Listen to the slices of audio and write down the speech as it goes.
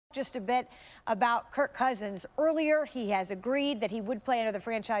Just a bit about Kirk Cousins. Earlier, he has agreed that he would play under the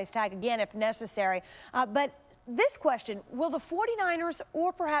franchise tag again if necessary. But this question, will the 49ers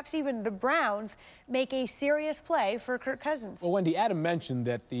or perhaps even the Browns make a serious play for Kirk Cousins? Well, Wendy, Adam mentioned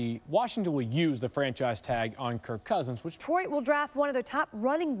that Washington will use the franchise tag on Kirk Cousins, which Detroit will draft one of the top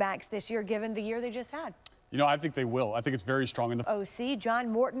running backs this year, given the year they just had. You know, I think they will. I think it's very strong in the OC. John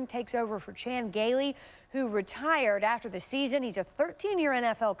Morton takes over for Chan Gailey, who retired after the season. He's a 13-year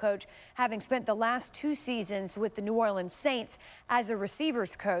NFL coach, having spent the last 2 seasons with the New Orleans Saints as a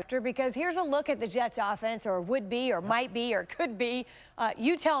receivers coach. Because here's a look at the Jets offense, or would be, or might be, or could be.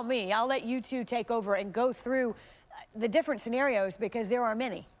 You tell me. I'll let you two take over and go through the different scenarios, because there are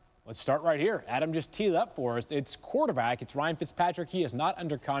many. Let's start right here. Adam just teed it up for us. It's quarterback. It's Ryan Fitzpatrick. He is not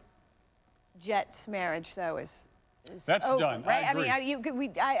under contract. Jets marriage, though, is that's over, done. Right? I agree.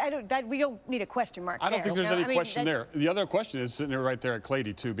 We don't need a question mark. I don't think there's any question there. The other question is sitting there right there at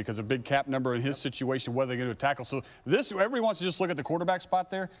Clady, too, because a big cap number in his situation, whether they're going to tackle. So everybody wants to just look at the quarterback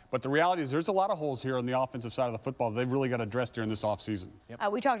spot there, but the reality is there's a lot of holes here on the offensive side of the football they've really got to address during this offseason.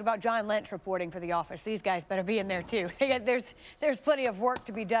 Yep. We talked about John Lynch reporting for the office. These guys better be in there, too. There's plenty of work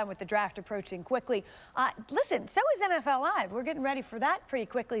to be done with the draft approaching quickly. Listen, so is NFL Live. We're getting ready for that pretty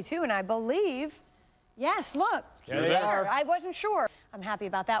quickly, too, and I believe... Yes, look. There they are. I wasn't sure. I'm happy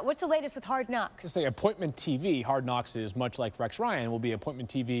about that. What's the latest with Hard Knocks? Just say Appointment TV. Hard Knocks is much like Rex Ryan. Will be Appointment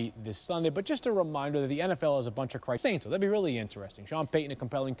TV this Sunday. But just a reminder that the NFL has a bunch of crises. So that'd be really interesting. Sean Payton, a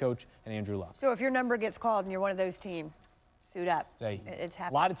compelling coach, and Andrew Luck. So if your number gets called and you're one of those teams, suit up. It's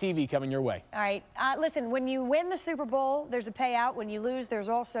happening. A lot of TV coming your way. All right. Listen, when you win the Super Bowl, there's a payout. When you lose, there's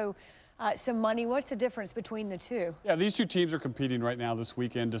also some money. What's the difference between the two? Yeah, these two teams are competing right now this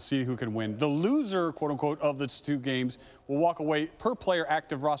weekend to see who can win. The loser, quote unquote, of the 2 games will walk away per player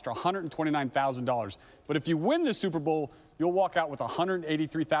active roster $129,000. But if you win the Super Bowl, you'll walk out with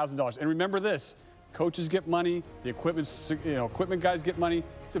 $183,000. And remember this: coaches get money, the equipment guys get money.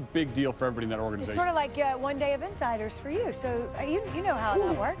 It's a big deal for everybody in that organization. It's sort of like 1 day of insiders for you. So you know how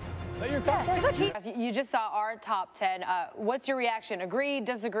that works. You just saw our top 10. What's your reaction? Agree,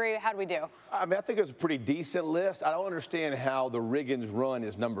 disagree? How do we do? I mean, I think it's a pretty decent list. I don't understand how the Riggins run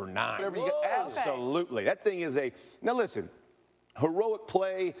is number 9. Absolutely. That thing is a... Now, listen, heroic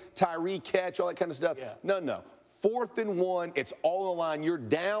play, Tyree catch, all that kind of stuff. Yeah. No. 4th and 1, it's all on the line. You're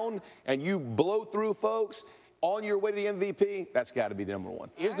down, and you blow through, folks. On your way to the MVP, that's got to be the number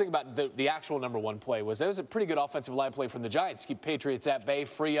 1. Here's the thing about the actual number 1 play was a pretty good offensive line play from the Giants. Keep Patriots at bay,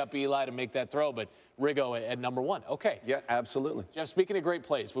 free up Eli to make that throw, but Riggo at number 1. Okay. Yeah, absolutely. Jeff, speaking of great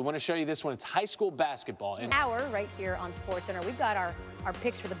plays, we want to show you this one. It's high school basketball. An hour right here on SportsCenter. We've got our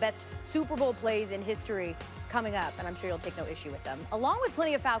picks for the best Super Bowl plays in history coming up, and I'm sure you'll take no issue with them. Along with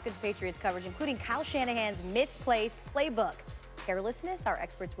plenty of Falcons-Patriots coverage, including Kyle Shanahan's misplaced playbook. Carelessness, our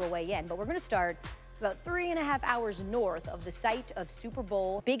experts will weigh in, but we're going to start about 3.5 hours north of the site of Super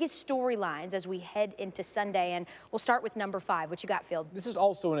Bowl. Biggest storylines as we head into Sunday, and we'll start with number 5. What you got, Phil? This is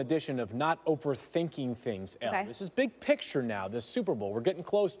also an addition of not overthinking things, Elle. Okay. This is big picture now, the Super Bowl. We're getting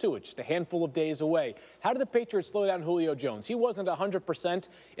close to it, just a handful of days away. How did the Patriots slow down Julio Jones? He wasn't 100%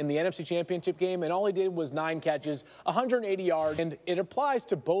 in the NFC Championship game, and all he did was 9 catches, 180 yards, and it applies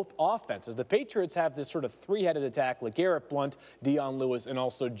to both offenses. The Patriots have this sort of 3-headed attack, like Garrett Blount, Dion Lewis, and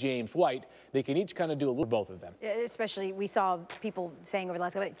also James White. They can each kind of do a little, both of them. Especially, we saw people saying over the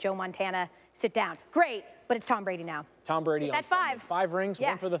last couple of days, Joe Montana, sit down. Great, but it's Tom Brady now. Tom Brady on Sunday. 5 rings,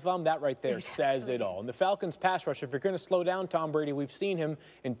 yeah. 1 for the thumb. That right there says it all. And the Falcons pass rush, if you're going to slow down Tom Brady, we've seen him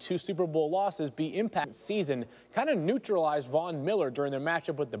in 2 Super Bowl losses be impacted season, kind of neutralized Von Miller during their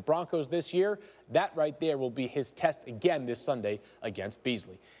matchup with the Broncos this year. That right there will be his test again this Sunday against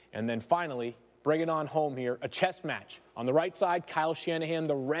Beasley. And then finally, bring it on home here, a chess match. On the right side, Kyle Shanahan,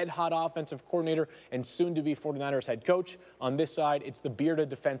 the red-hot offensive coordinator and soon-to-be 49ers head coach. On this side, it's the bearded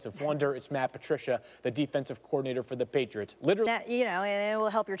defensive wonder. It's Matt Patricia, the defensive coordinator for the Patriots. Literally, and it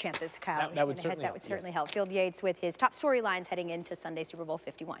will help your chances, Kyle. That would certainly help. Field Yates with his top storylines heading into Sunday Super Bowl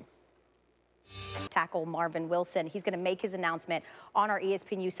 51. Tackle Marvin Wilson. He's going to make his announcement on our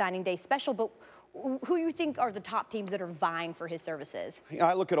ESPN signing day special, but who you think are the top teams that are vying for his services?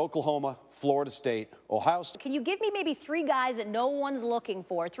 I look at Oklahoma, Florida State, Ohio State. Can you give me maybe 3 guys that no one's looking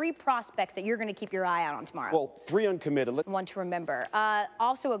for, 3 prospects that you're going to keep your eye out on tomorrow? Well, 3 uncommitted. One to remember.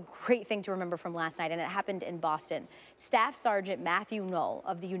 Also a great thing to remember from last night, and it happened in Boston. Staff Sergeant Matthew Knoll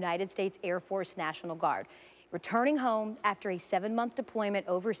of the United States Air Force National Guard, returning home after a 7-month deployment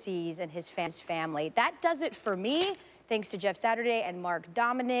overseas and his family. That does it for me. Thanks to Jeff Saturday and Mark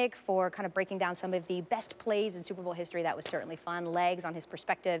Dominic for kind of breaking down some of the best plays in Super Bowl history. That was certainly fun. Legs on his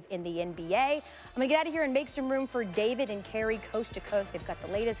perspective in the NBA. I'm going to get out of here and make some room for David and Carrie coast to coast. They've got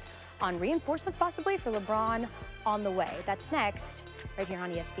the latest on reinforcements possibly for LeBron on the way. That's next, right here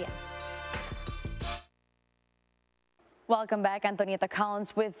on ESPN. Welcome back. Antonietta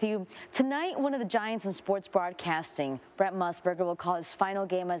Collins with you. Tonight, one of the giants in sports broadcasting, Brent Musburger, will call his final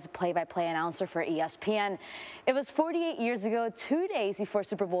game as a play-by-play announcer for ESPN. It was 48 years ago, 2 days before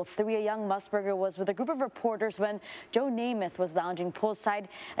Super Bowl III, a young Musburger was with a group of reporters when Joe Namath was lounging poolside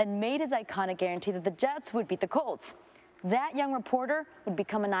and made his iconic guarantee that the Jets would beat the Colts. That young reporter would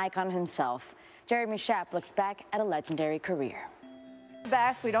become an icon himself. Jeremy Schaap looks back at a legendary career.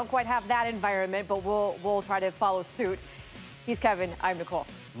 Best, we don't quite have that environment, but we'll try to follow suit. He's Kevin, I'm Nicole.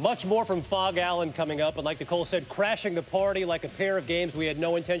 Much more from Fog Allen coming up, and like Nicole said, crashing the party like a pair of games we had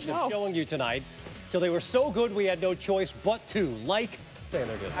no intention of showing you tonight, till they were so good we had no choice but to. Like, man,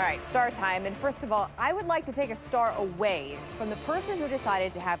 they're good. All right, star time. And first of all, I would like to take a star away from the person who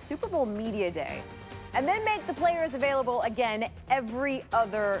decided to have Super Bowl Media Day and then make the players available again every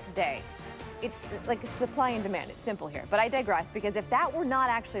other day. It's like it's supply and demand. It's simple here. But I digress, because if that were not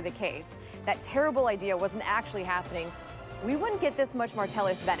actually the case, that terrible idea wasn't actually happening, we wouldn't get this much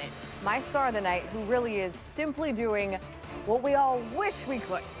Martellus Bennett, my star of the night, who really is simply doing what we all wish we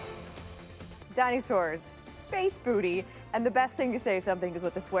could. Dinosaurs, space booty, and the best thing to say something is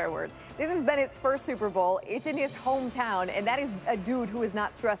with the swear word. This is Bennett's first Super Bowl. It's in his hometown, and that is a dude who is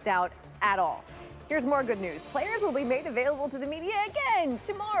not stressed out at all. Here's more good news. Players will be made available to the media again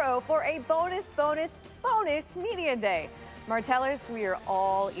tomorrow for a bonus media day. Martellus, we are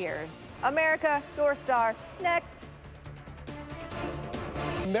all ears. America, your star, next.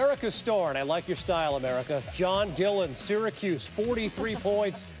 America's star, and I like your style, America. John Gillen, Syracuse, 43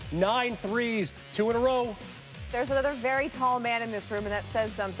 points, 9 threes, 2 in a row. There's another very tall man in this room, and that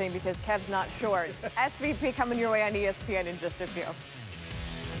says something because Kev's not short. SVP coming your way on ESPN in just a few.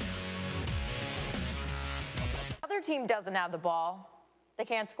 Other team doesn't have the ball, they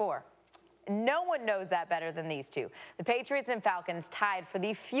can't score. No one knows that better than these two. The Patriots and Falcons tied for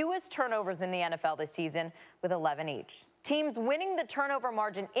the fewest turnovers in the NFL this season with 11 each. Teams winning the turnover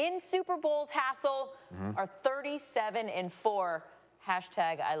margin in Super Bowls, Hassel, are 37-4.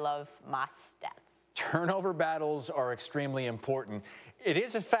 Hashtag I love my stats. Turnover battles are extremely important. It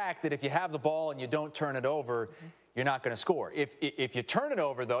is a fact that if you have the ball and you don't turn it over, you're not going to score. If you turn it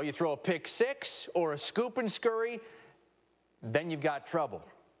over, though, you throw a pick six or a scoop and scurry, then you've got trouble.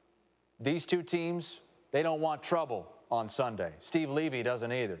 These two teams, they don't want trouble on Sunday. Steve Levy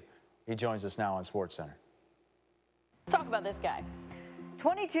doesn't either. He joins us now on SportsCenter. Let's talk about this guy.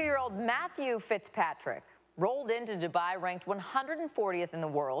 22-year-old Matthew Fitzpatrick rolled into Dubai ranked 140th in the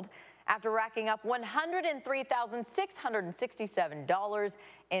world after racking up $103,667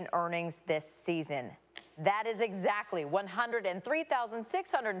 in earnings this season. That is exactly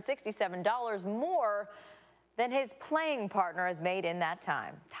 $103,667 more than his playing partner has made in that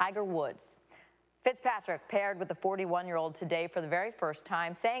time, Tiger Woods. Fitzpatrick paired with the 41-year-old today for the very first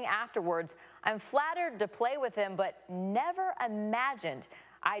time, saying afterwards, "I'm flattered to play with him, but never imagined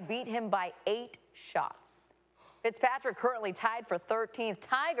I'd beat him by 8 shots." Fitzpatrick currently tied for 13th.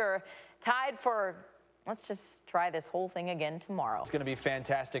 Tiger tied for, let's just try this whole thing again tomorrow. It's going to be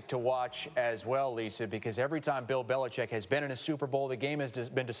fantastic to watch as well, Lisa, because every time Bill Belichick has been in a Super Bowl, the game has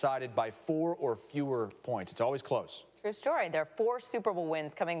been decided by 4 or fewer points. It's always close. True story. There are 4 Super Bowl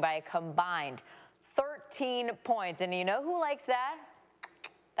wins coming by a combined 13 points. And you know who likes that?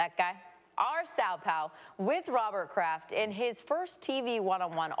 That guy. Our Sal Pal with Robert Kraft in his first TV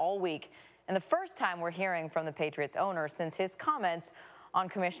one-on-one all week, and the first time we're hearing from the Patriots owner since his comments on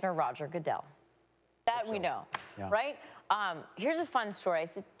Commissioner Roger Goodell. That we know, right? Here's a fun story.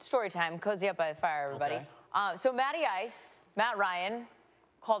 It's story time. Cozy up by the fire, everybody. Okay. So Matt Ryan,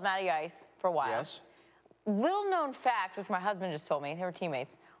 called Matty Ice for a while. Yes. Little known fact, which my husband just told me, they were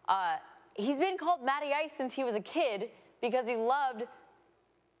teammates. He's been called Matty Ice since he was a kid because he loved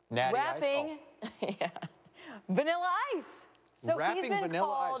rapping Vanilla Ice. So rapping he's been Vanilla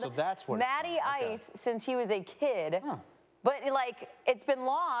called Ice, so that's what Matty Ice since he was a kid. Huh. But, like, it's been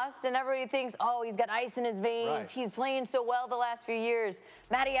lost, and everybody thinks, oh, he's got ice in his veins. Right. He's playing so well the last few years.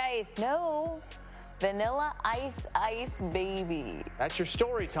 Matty Ice, no. Vanilla Ice, baby. That's your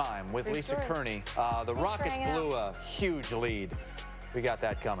story time with Lisa Kerney. The Rockets blew a huge lead. We got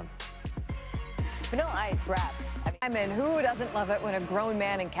that coming. Vanilla Ice rap. I mean, who doesn't love it when a grown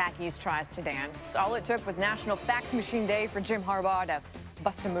man in khakis tries to dance? All it took was National Fax Machine Day for Jim Harbaugh to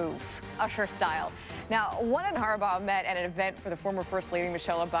bust a move, Usher style. Now, one of Harbaugh met at an event for the former First Lady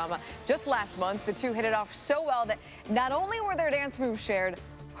Michelle Obama just last month. The two hit it off so well that not only were their dance moves shared,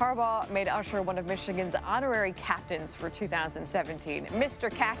 Harbaugh made Usher one of Michigan's honorary captains for 2017.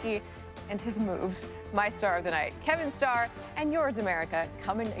 Mr. Khaki and his moves. My star of the night, Kevin Starr, and yours, America,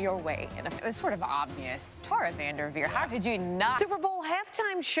 coming your way. And it was sort of obvious. Tara Vanderveer, how could you not? Super Bowl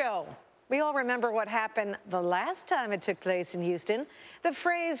halftime show. We all remember what happened the last time it took place in Houston. The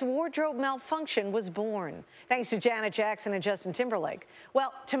phrase wardrobe malfunction was born, thanks to Janet Jackson and Justin Timberlake.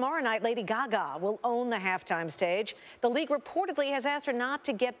 Well, tomorrow night, Lady Gaga will own the halftime stage. The league reportedly has asked her not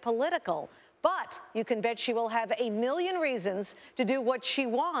to get political, but you can bet she will have a million reasons to do what she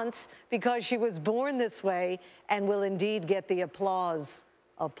wants because she was born this way and will indeed get the applause.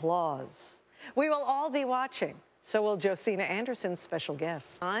 Applause. We will all be watching. So will Josina Anderson's special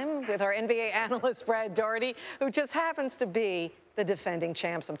guest. I'm with our NBA analyst, Brad Daugherty, who just happens to be the defending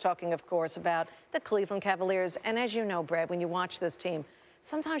champs. I'm talking, of course, about the Cleveland Cavaliers. And as you know, Brad, when you watch this team,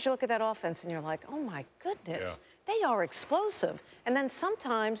 sometimes you look at that offense and you're like, oh, my goodness, they are explosive. And then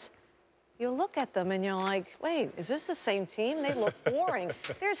sometimes you look at them and you're like, wait, is this the same team? They look boring.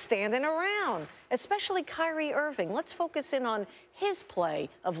 They're standing around, especially Kyrie Irving. Let's focus in on his play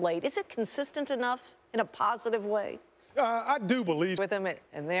of late. Is it consistent enough in a positive way? I do believe. With them,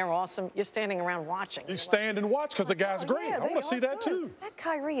 and they're awesome. You're standing around watching. You stand and watch because the guy's great. Yeah, I want to see that too. That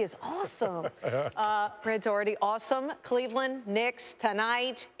Kyrie is awesome. Brad Daugherty, awesome. Cleveland, Knicks,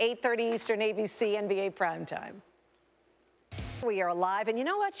 tonight, 8:30 Eastern, ABC, NBA primetime. We are live, and you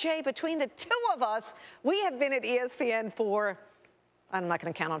know what, Jay? Between the two of us, we have been at ESPN for, I'm not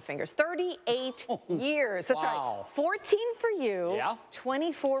going to count on fingers, 38 years. That's right. 14 for you,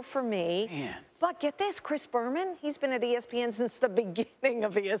 24 for me. Man. But get this, Chris Berman, he's been at ESPN since the beginning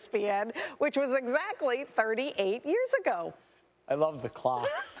of ESPN, which was exactly 38 years ago. I love the clock.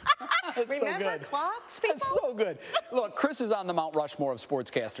 Remember clocks, people? It's so good. Look, Chris is on the Mount Rushmore of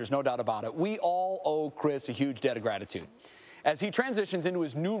sportscasters, no doubt about it. We all owe Chris a huge debt of gratitude. As he transitions into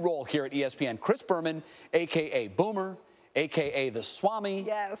his new role here at ESPN, Chris Berman, a.k.a. Boomer, a.k.a. the Swami,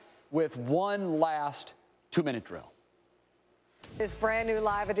 with one last 2-minute drill. This brand new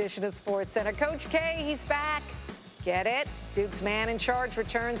live edition of SportsCenter. Coach K, he's back. Get it? Duke's man in charge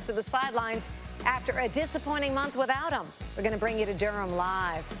returns to the sidelines after a disappointing month without him. We're going to bring you to Durham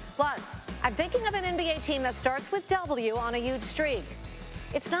live. Plus, I'm thinking of an NBA team that starts with W on a huge streak.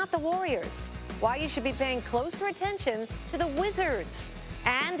 It's not the Warriors. Why you should be paying closer attention to the Wizards.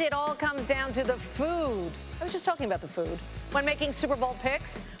 And it all comes down to the food. I was just talking about the food. When making Super Bowl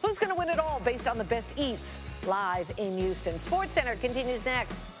picks, who's going to win it all based on the best eats? Live in Houston. SportsCenter continues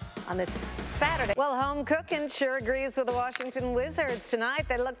next on this Saturday. Well, home cooking sure agrees with the Washington Wizards. Tonight,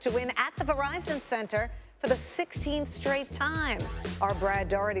 they look to win at the Verizon Center for the 16th straight time. Our Brad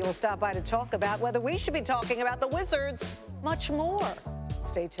Daugherty will stop by to talk about whether we should be talking about the Wizards much more.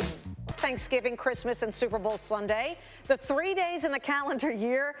 Stay tuned. Thanksgiving, Christmas, and Super Bowl Sunday, the 3 days in the calendar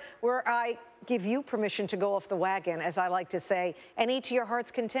year where I give you permission to go off the wagon, as I like to say, and eat to your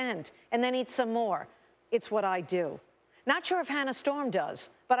heart's content, and then eat some more. It's what I do. Not sure if Hannah Storm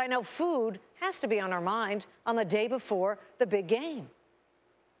does, but I know food has to be on our mind on the day before the big game.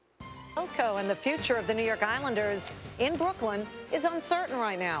 Elko and the future of the New York Islanders in Brooklyn is uncertain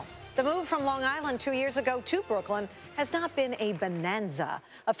right now. The move from Long Island 2 years ago to Brooklyn has not been a bonanza.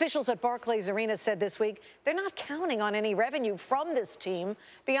 Officials at Barclays Arena said this week they're not counting on any revenue from this team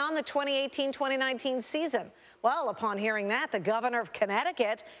beyond the 2018-2019 season. Well, upon hearing that, the governor of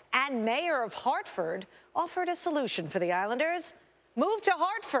Connecticut and mayor of Hartford offered a solution for the Islanders. Move to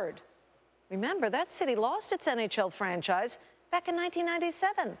Hartford. Remember, that city lost its NHL franchise back in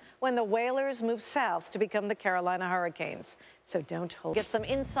 1997 when the Whalers moved south to become the Carolina Hurricanes. So don't hold. Get some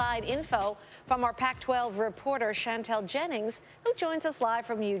inside info from our Pac-12 reporter, Chantel Jennings, who joins us live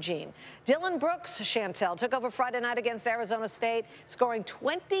from Eugene. Dylan Brooks, Chantel, took over Friday night against Arizona State, scoring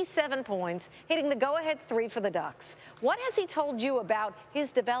 27 points, hitting the go-ahead 3 for the Ducks. What has he told you about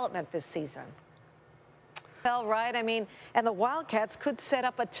his development this season? Well, right, I mean, and the Wildcats could set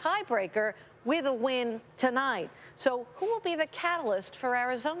up a tiebreaker with a win tonight. So who will be the catalyst for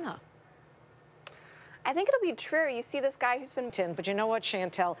Arizona? I think it'll be Trier. You see this guy who's been... But you know what,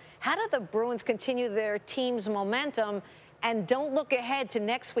 Chantel? How do the Bruins continue their team's momentum and don't look ahead to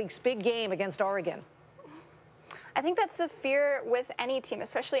next week's big game against Oregon? I think that's the fear with any team,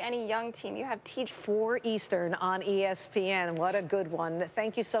 especially any young team. You have 4 Eastern on ESPN. What a good one.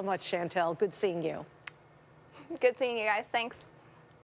 Thank you so much, Chantel. Good seeing you. Good seeing you guys. Thanks.